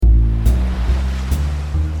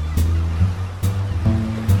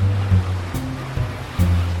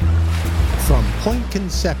Point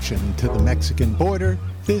Conception to the Mexican border,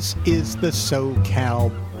 this is the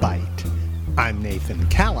SoCal Bite. I'm Nathan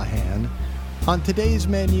Callahan. On today's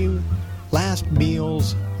menu, last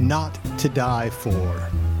meals not to die for.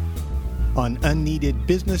 On unneeded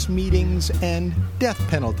business meetings and death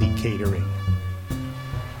penalty catering.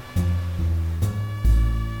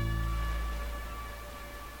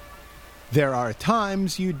 There are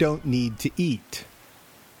times you don't need to eat.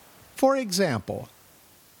 For example,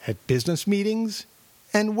 at business meetings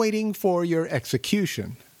and waiting for your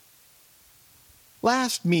execution.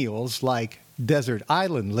 Last meals, like desert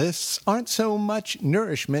island lists, aren't so much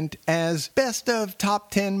nourishment as best of top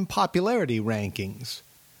 10 popularity rankings.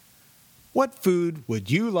 What food would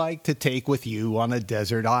you like to take with you on a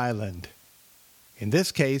desert island? In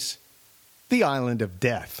this case, the island of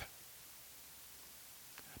death.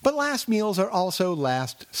 But last meals are also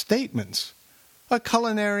last statements, a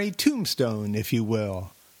culinary tombstone, if you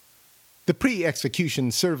will. The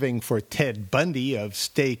pre-execution serving for Ted Bundy of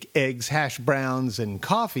steak, eggs, hash browns, and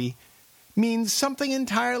coffee means something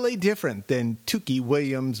entirely different than Tookie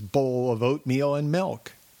Williams' bowl of oatmeal and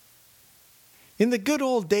milk. In the good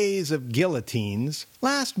old days of guillotines,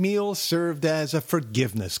 last meals served as a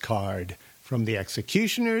forgiveness card, from the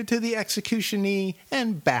executioner to the executionee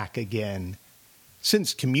and back again.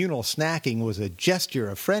 Since communal snacking was a gesture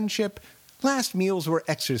of friendship, last meals were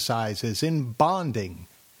exercises in bonding,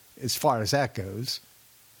 as far as that goes.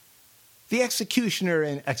 The executioner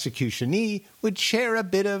and executionee would share a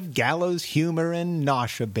bit of gallows humor and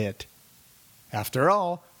nosh a bit. After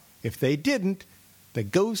all, if they didn't, the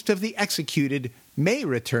ghost of the executed may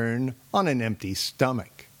return on an empty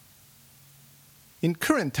stomach. In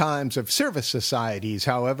current times of service societies,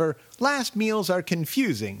 however, last meals are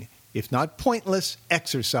confusing, if not pointless,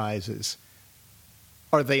 exercises.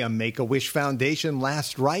 Are they a Make-A-Wish Foundation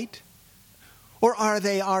last rite? Or are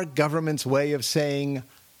they our government's way of saying,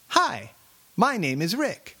 "Hi, my name is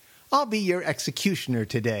Rick. I'll be your executioner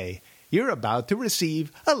today. You're about to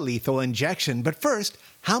receive a lethal injection, but first,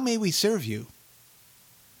 how may we serve you?"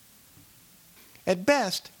 At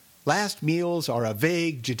best, last meals are a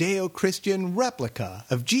vague Judeo-Christian replica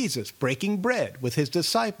of Jesus breaking bread with his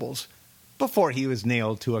disciples before he was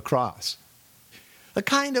nailed to a cross. A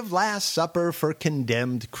kind of Last Supper for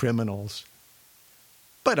condemned criminals.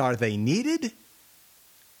 But are they needed?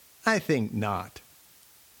 I think not.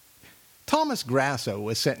 Thomas Grasso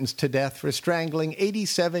was sentenced to death for strangling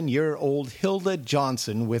 87-year-old Hilda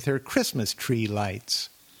Johnson with her Christmas tree lights.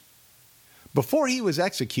 Before he was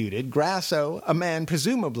executed, Grasso, a man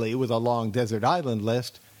presumably with a long desert island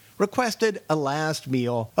list, requested a last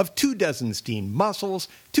meal of 24 steamed mussels,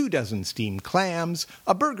 24 steamed clams,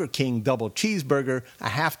 a Burger King double cheeseburger, a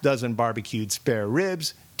half-dozen barbecued spare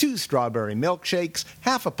ribs, 2 strawberry milkshakes,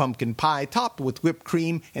 half a pumpkin pie topped with whipped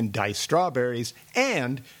cream and diced strawberries,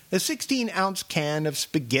 and a 16-ounce can of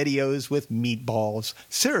SpaghettiOs with meatballs,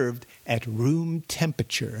 served at room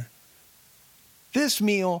temperature. This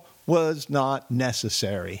meal was not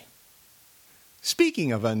necessary.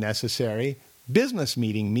 Speaking of unnecessary, business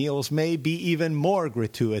meeting meals may be even more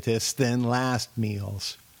gratuitous than last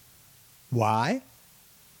meals. Why?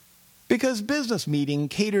 Because business meeting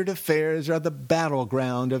catered affairs are the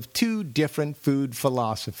battleground of two different food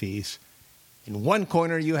philosophies. In one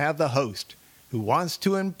corner you have the host, who wants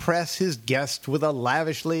to impress his guest with a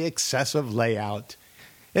lavishly excessive layout,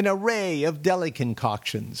 an array of deli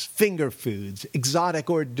concoctions, finger foods, exotic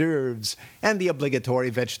hors d'oeuvres, and the obligatory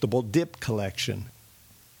vegetable dip collection.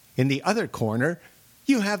 In the other corner,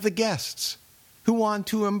 you have the guests, who want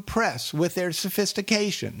to impress with their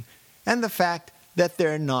sophistication and the fact that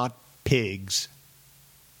they're not pigs.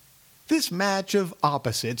 This match of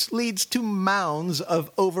opposites leads to mounds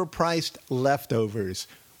of overpriced leftovers,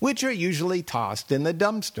 which are usually tossed in the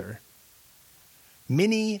dumpster.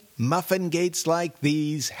 Mini Muffingate like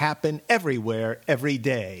these happen everywhere, every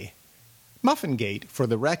day. Muffingate, for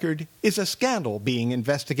the record, is a scandal being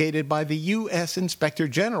investigated by the U.S. Inspector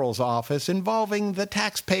General's office involving the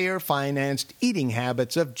taxpayer-financed eating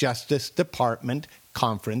habits of Justice Department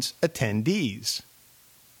conference attendees.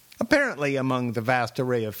 Apparently, among the vast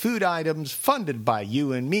array of food items funded by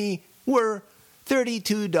you and me were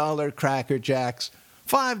 $32 Cracker Jacks,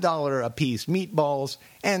 $5 a piece meatballs,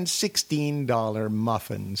 and $16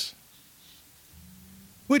 muffins.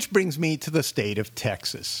 Which brings me to the state of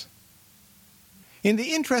Texas. In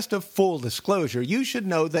the interest of full disclosure, you should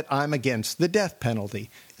know that I'm against the death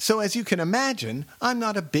penalty. So as you can imagine, I'm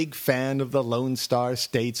not a big fan of the Lone Star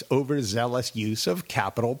State's overzealous use of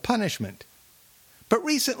capital punishment. But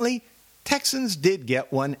recently, Texans did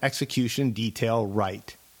get one execution detail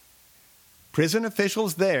right. prison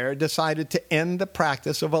officials there decided to end the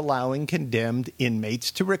practice of allowing condemned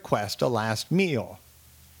inmates to request a last meal.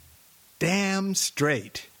 Damn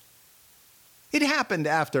straight. It happened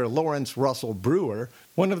after Lawrence Russell Brewer,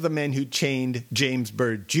 one of the men who chained James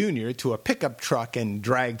Byrd Jr. to a pickup truck and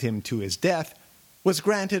dragged him to his death, was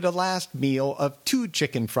granted a last meal of 2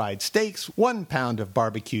 chicken fried steaks, 1 pound of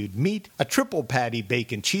barbecued meat, a triple patty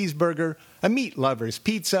bacon cheeseburger, a meat lover's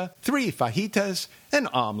pizza, 3 fajitas, an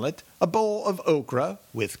omelet, a bowl of okra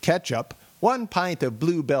with ketchup, 1 pint of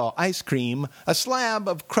Bluebell ice cream, a slab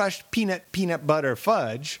of crushed peanut butter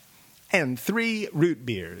fudge, and 3 root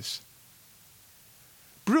beers.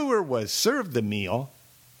 Brewer was served the meal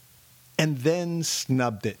and then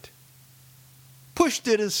snubbed it, pushed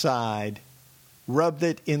it aside, rubbed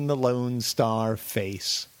it in the Lone Star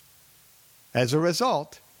face. As a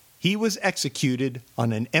result, he was executed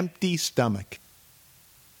on an empty stomach.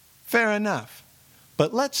 Fair enough,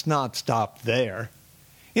 but let's not stop there.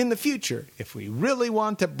 In the future, if we really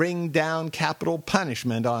want to bring down capital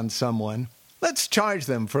punishment on someone, let's charge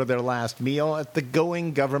them for their last meal at the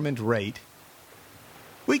going government rate.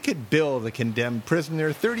 We could bill the condemned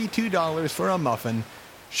prisoner $32 for a muffin,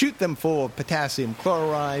 shoot them full of potassium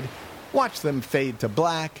chloride, watch them fade to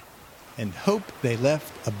black, and hope they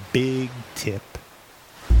left a big tip.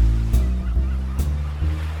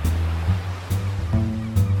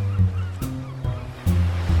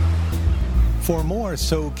 For more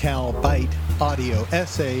SoCal Byte audio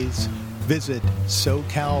essays, visit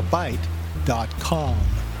SoCalByte.com.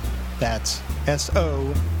 That's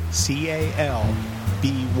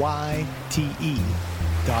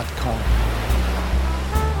SoCalByte.com.